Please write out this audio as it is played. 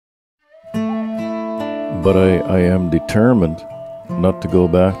But I am determined not to go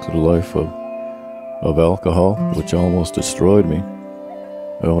back to the life of alcohol, which almost destroyed me.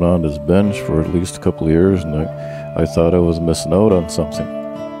 I went on this binge for at least a couple of years, and I thought I was missing out on something.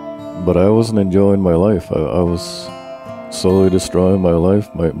 But I wasn't enjoying my life. I was slowly destroying my life.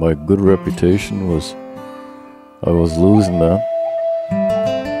 My good reputation was, I was losing that.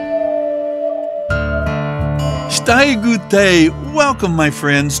 Stai Gute, welcome my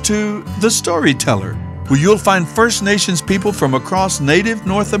friends to The Storyteller, where you'll find First Nations people from across Native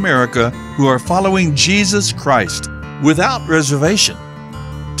North America who are following Jesus Christ without reservation.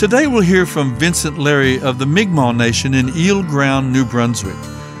 Today we'll hear from Vincent Larry of the Mi'kmaq Nation in Eel Ground, New Brunswick.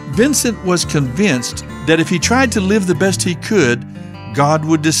 Vincent was convinced that if he tried to live the best he could, God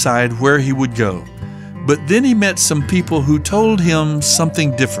would decide where he would go. But then he met some people who told him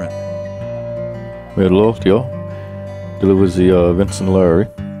something different. Dili was the Vincent Larry,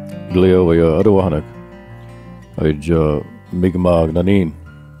 Dileo Adawahanak, Mi'kmaq Nanin.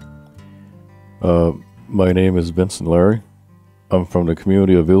 My name is Vincent Larry. I'm from the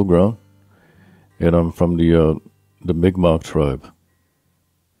community of Eel Ground, and I'm from the Mi'kmaq tribe.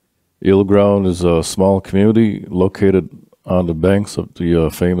 Eel Ground is a small community located on the banks of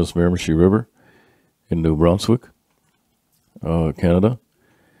the famous Miramichi River in New Brunswick, Canada.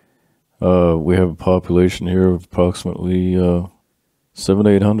 We have a population here of approximately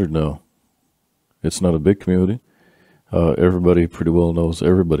 700-800 now. It's not a big community. Everybody pretty well knows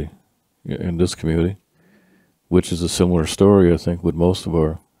everybody in this community, which is a similar story, I think, with most of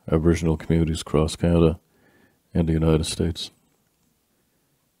our Aboriginal communities across Canada and the United States.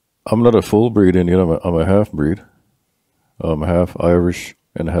 I'm not a full-breed Indian. I'm a half-breed. I'm half Irish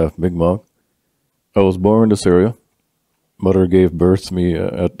and half Mi'kmaq. I was born in this area. Mother gave birth to me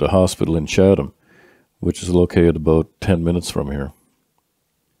at the hospital in Chatham, which is located about 10 minutes from here.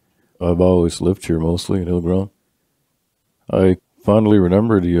 I've always lived here mostly in Eel Ground. I fondly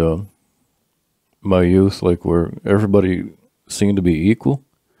remember my youth, like where everybody seemed to be equal.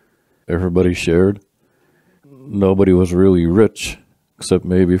 Everybody shared. Nobody was really rich, except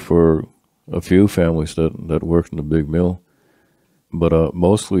maybe for a few families that worked in a big mill. But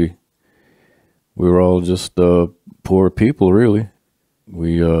mostly we were all just poor people, really.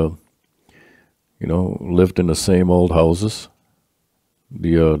 We, lived in the same old houses,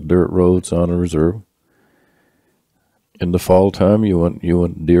 the dirt roads on a reserve. In the fall time, you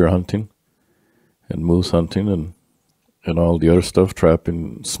went deer hunting and moose hunting and all the other stuff,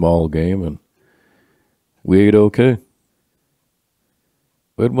 trapping small game, and we ate okay.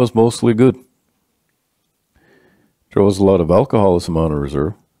 It was mostly good. There was a lot of alcoholism on a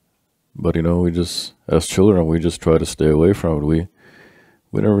reserve, but we just, as children, we just try to stay away from it.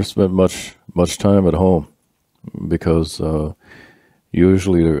 We never spent much time at home because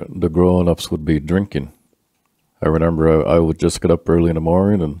usually the grown-ups would be drinking. I remember I would just get up early in the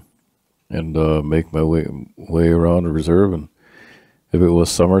morning and make my way around the reserve, and if it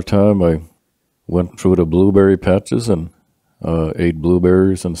was summertime, I went through the blueberry patches and ate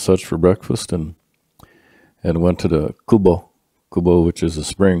blueberries and such for breakfast, and went to the kubo, which is a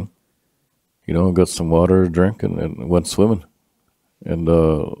spring, got some water to drink and went swimming. And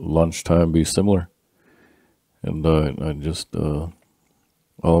lunchtime be similar. And I just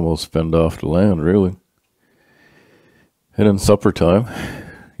almost fend off the land, really. And then supper time,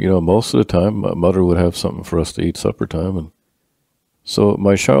 most of the time, my mother would have something for us to eat supper time. And so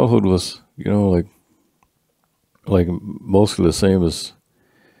my childhood was, like mostly the same as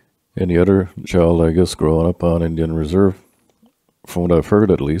any other child, I guess, growing up on Indian Reserve, from what I've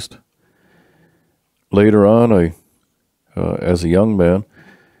heard at least. Later on, as a young man,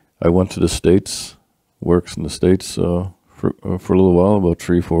 I went to the States, worked in the States for a little while, about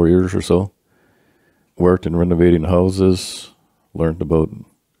 3-4 years or so. Worked in renovating houses, learned about,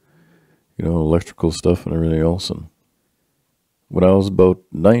 electrical stuff and everything else. And when I was about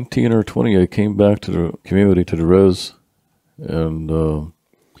 19 or 20, I came back to the community, to the res, and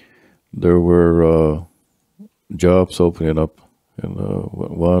there were jobs opening up. And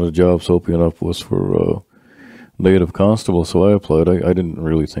one of the jobs opening up was for Native Constable, so I applied. I didn't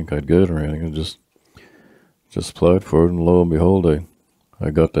really think I'd get it or anything. I just applied for it, and lo and behold,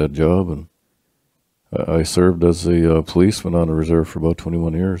 I got that job, and I served as a policeman on the reserve for about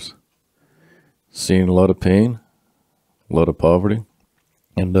 21 years. Seen a lot of pain, a lot of poverty,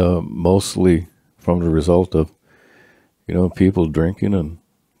 and mostly from the result of, people drinking and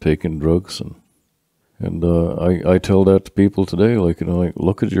taking drugs. And I tell that to people today, like,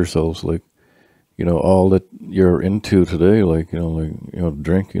 look at yourselves, like, all that you're into today, like,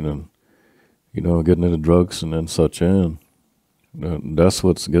 drinking and, getting into drugs and such, and that's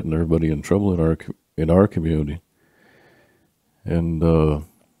what's getting everybody in trouble in in our community, and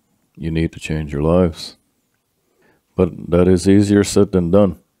you need to change your lives. But that is easier said than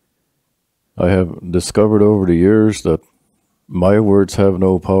done. I have discovered over the years that my words have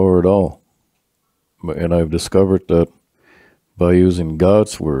no power at all. And I've discovered that by using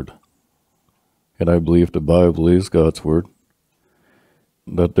God's word, and I believe the Bible is God's word,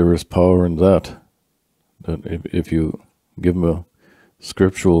 that there is power in that. That if you give them a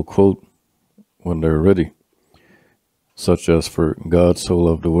scriptural quote when they're ready, such as, "For God so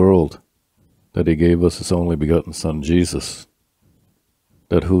loved the world, that he gave us his only begotten Son, Jesus,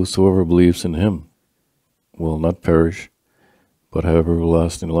 that whosoever believes in him will not perish, but have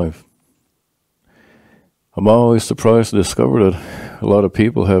everlasting life." I'm always surprised to discover that a lot of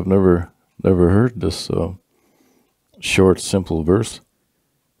people have never heard this short, simple verse.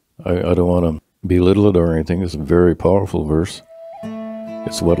 I don't want to belittle it or anything. It's a very powerful verse.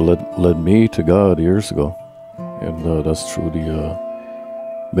 It's what led me to God years ago, and that's through the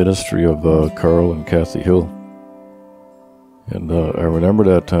ministry of Carl and Kathy Hill. And I remember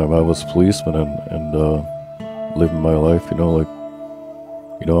that time I was a policeman and living my life,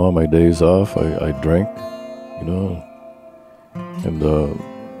 on my days off, I drank, and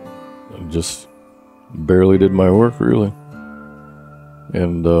just barely did my work, really.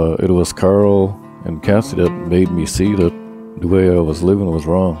 And it was Carl and Kathy that made me see that the way I was living was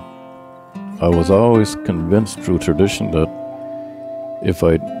wrong. I was always convinced through tradition that if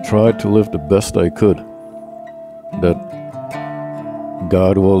I tried to live the best I could, that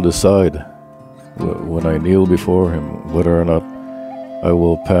God will decide when I kneel before him whether or not I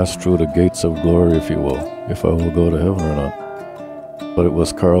will pass through the gates of glory, if you will, if I will go to heaven or not. But it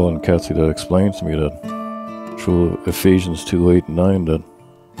was Carl and Kathy that explained to me that through Ephesians 2:8-9 that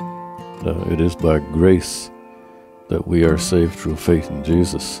it is by grace that we are saved through faith in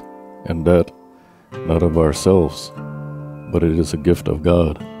Jesus, and that not of ourselves, but it is a gift of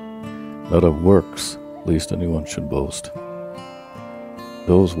God, not of works, lest anyone should boast.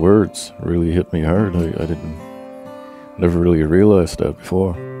 Those words really hit me hard. I never really realized that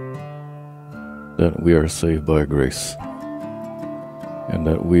before, that we are saved by grace, and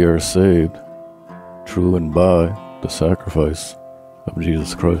that we are saved through and by the sacrifice of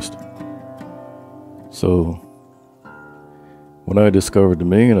Jesus Christ. So when I discovered the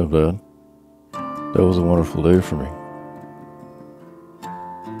meaning of that, that was a wonderful day for me.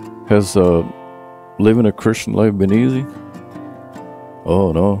 Has living a Christian life been easy?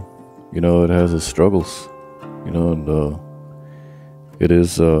 Oh no, it has its struggles, and it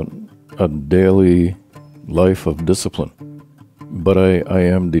is a daily life of discipline. But I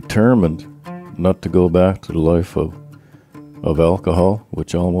am determined not to go back to the life of alcohol,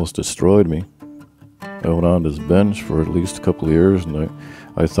 which almost destroyed me. I went on this binge for at least a couple of years, and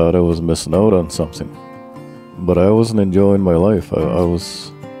I thought I was missing out on something. But I wasn't enjoying my life. I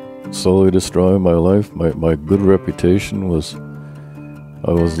was slowly destroying my life. My good reputation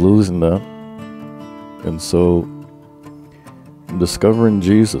I was losing that. And so discovering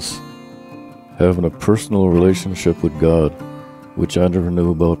Jesus, having a personal relationship with God, which I never knew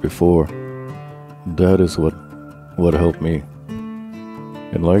about before, that is what helped me.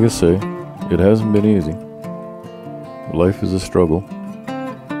 And like I say, it hasn't been easy. Life is a struggle.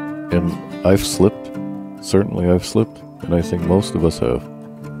 And I've slipped. Certainly I've slipped. And I think most of us have.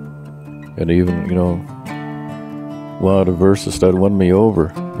 And even, one of the verses that won me over,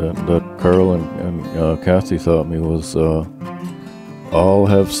 that Carl and Kathy taught me, was all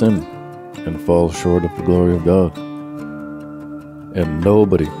have sinned and fall short of the glory of God. And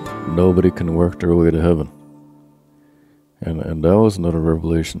nobody can work their way to heaven. And that was another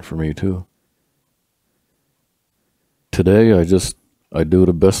revelation for me too. Today I do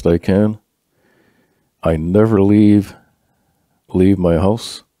the best I can. I never leave my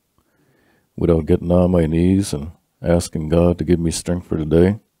house without getting on my knees and asking God to give me strength for the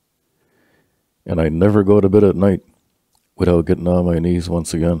day. And I never go to bed at night without getting on my knees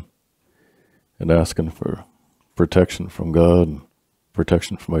once again and asking for protection from God and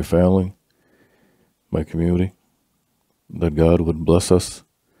protection for my family, my community, that God would bless us,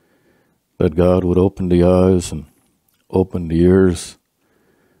 that God would open the eyes and open the ears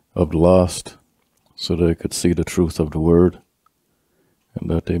of the lost so they could see the truth of the word, and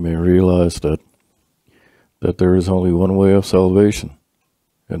that they may realize that there is only one way of salvation.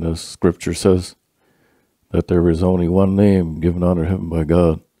 And as Scripture says, that there is only one name given under heaven by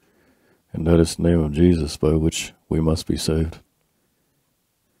God, and that is the name of Jesus, by which we must be saved.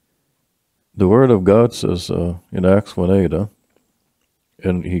 The Word of God says in Acts 1:8,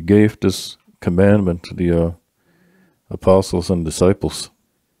 and he gave this commandment to the apostles and disciples,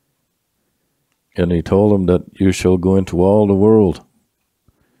 And he told them that you shall go into all the world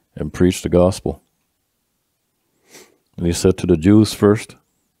and preach the gospel. And he said to the Jews first,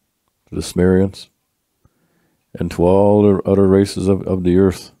 to the Sumerians, and to all the other races of the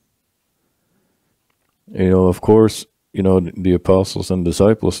earth. Of course, the apostles and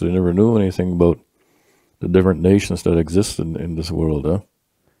disciples, they never knew anything about the different nations that exist in this world. Huh?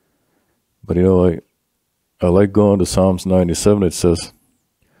 But, I like going to Psalms 97. It says,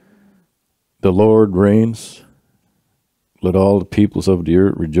 the Lord reigns. Let all the peoples of the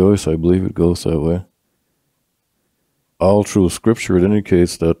earth rejoice. I believe it goes that way. All through Scripture, it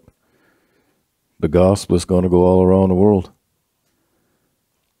indicates that the gospel is going to go all around the world.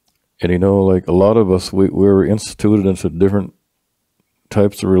 And like a lot of us, we were instituted into different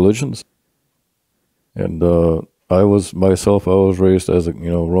types of religions. And I was raised as a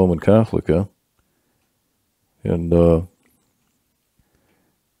Roman Catholic. Yeah? And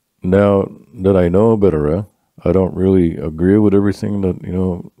now that I know better, I don't really agree with everything that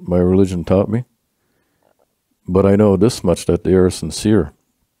my religion taught me. But I know this much, that they are sincere.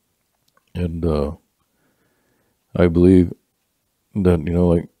 And I believe that,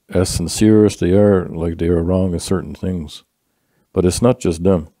 like, as sincere as they are, like, they are wrong at certain things. But it's not just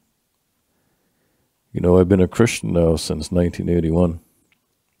them. I've been a Christian now since 1981.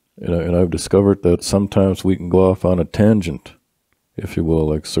 And I've discovered that sometimes we can go off on a tangent, if you will,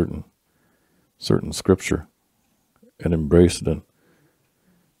 like certain scripture, and embrace it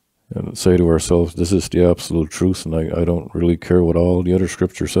and say to ourselves, this is the absolute truth, and I don't really care what all the other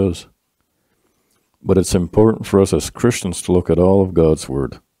scripture says. But it's important for us as Christians to look at all of God's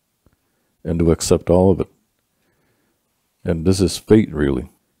word and to accept all of it. And this is faith, really.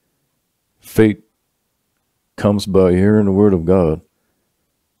 Faith comes by hearing the word of God,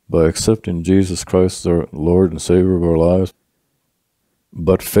 by accepting Jesus Christ as our Lord and Savior of our lives.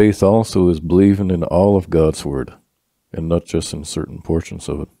 But faith also is believing in all of God's word, and not just in certain portions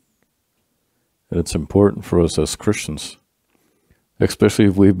of it. And it's important for us as Christians, especially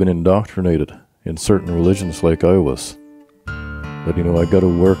if we've been indoctrinated in certain religions like I was, that I got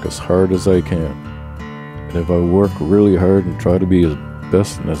to work as hard as I can. And if I work really hard and try to be as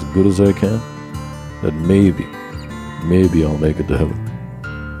best and as good as I can, then maybe I'll make it to heaven.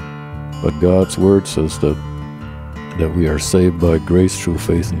 But God's word says that we are saved by grace through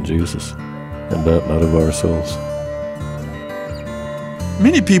faith in Jesus, and that not of ourselves.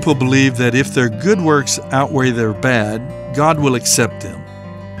 Many people believe that if their good works outweigh their bad, God will accept them.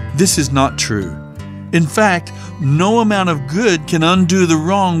 This is not true. In fact, no amount of good can undo the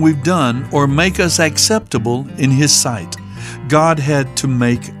wrong we've done or make us acceptable in His sight. God had to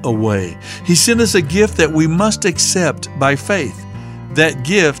make a way. He sent us a gift that we must accept by faith. That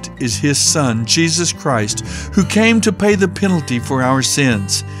gift is His Son, Jesus Christ, who came to pay the penalty for our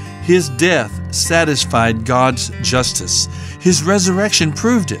sins. His death satisfied God's justice. His resurrection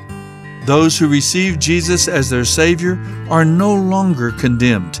proved it. Those who receive Jesus as their Savior are no longer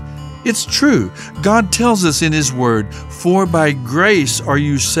condemned. It's true. God tells us in His Word, "For by grace are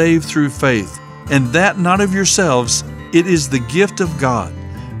you saved through faith, and that not of yourselves, it is the gift of God,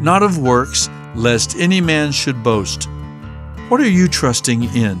 not of works, lest any man should boast." What are you trusting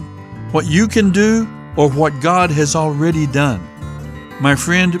in? What you can do or what God has already done? My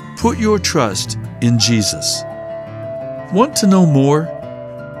friend, put your trust in Jesus. Want to know more?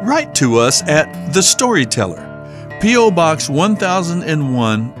 Write to us at The Storyteller, P.O. Box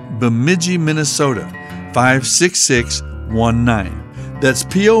 1001, Bemidji, Minnesota, 56619. That's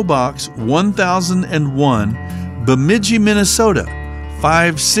P.O. Box 1001, Bemidji, Minnesota,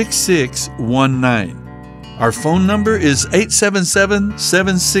 56619. Our phone number is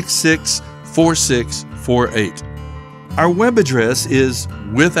 877-766-4648. Our web address is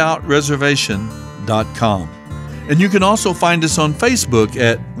withoutreservation.com. And you can also find us on Facebook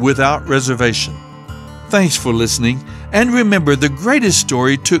at Without Reservation. Thanks for listening. And remember, the greatest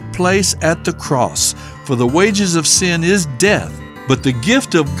story took place at the cross. For the wages of sin is death, but the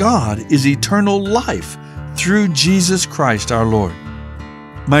gift of God is eternal life through Jesus Christ our Lord.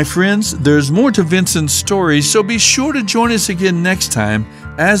 My friends, there's more to Vincent's story, so be sure to join us again next time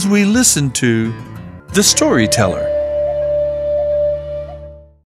as we listen to The Storyteller.